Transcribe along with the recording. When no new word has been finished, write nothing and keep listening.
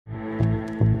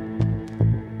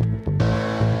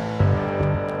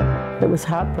It was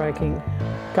heartbreaking,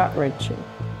 gut-wrenching.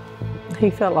 He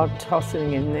felt like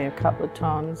tossing in there a couple of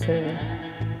times, and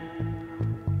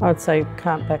I'd say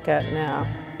can't back out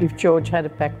now. If George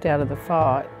had backed out of the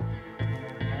fight,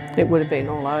 it would have been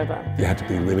all over. You had to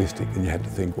be realistic and you had to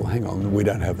think, well, hang on, we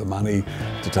don't have the money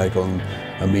to take on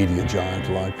a media giant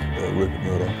like Rupert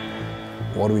Murdoch.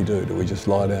 What do? Do we just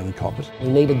lie down and cop it? We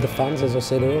needed the funds, as I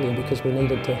said earlier, because we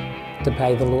needed to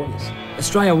pay the lawyers.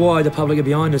 Australia-wide, the public are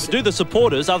behind us. Do the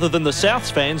supporters, other than the Souths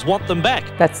fans, want them back?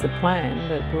 That's the plan,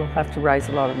 but we'll have to raise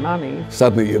a lot of money.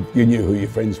 Suddenly you knew who your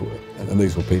friends were, and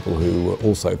these were people who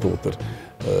also thought that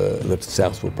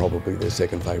Souths were probably their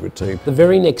second favourite team. The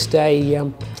very next day,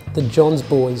 the Johns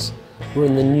boys were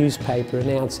in the newspaper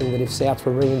announcing that if South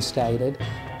were reinstated,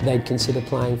 they'd consider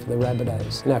playing for the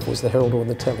Rabbitohs. No, if it was the Herald or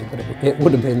the Telly, but it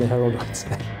would have been the Herald, I'd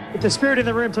say. If the spirit in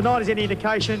the room tonight is any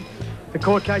indication, the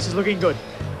court case is looking good.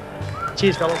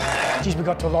 Cheers, fellas. Geez, we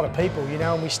got to a lot of people, you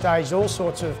know, and we staged all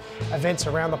sorts of events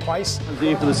around the place.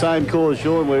 Here for the same cause,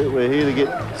 Sean. We're here to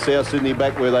get South Sydney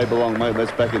back where they belong, mate.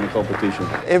 That's back in the competition.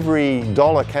 Every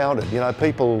dollar counted. You know,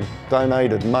 people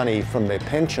donated money from their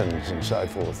pensions and so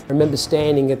forth. I remember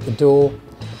standing at the door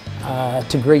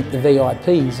to greet the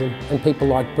VIPs, and people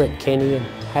like Brett Kenny and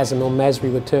Hazem El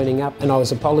Masri were turning up, and I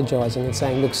was apologising and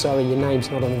saying, look, sorry, your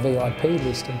name's not on the VIP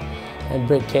list. And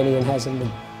Brett Kenny and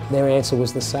Hazem, their answer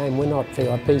was the same. We're not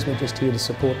VIPs, we're just here to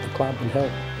support the club and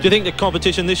help. Do you think the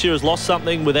competition this year has lost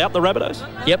something without the Rabbitohs?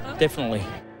 Yep, definitely.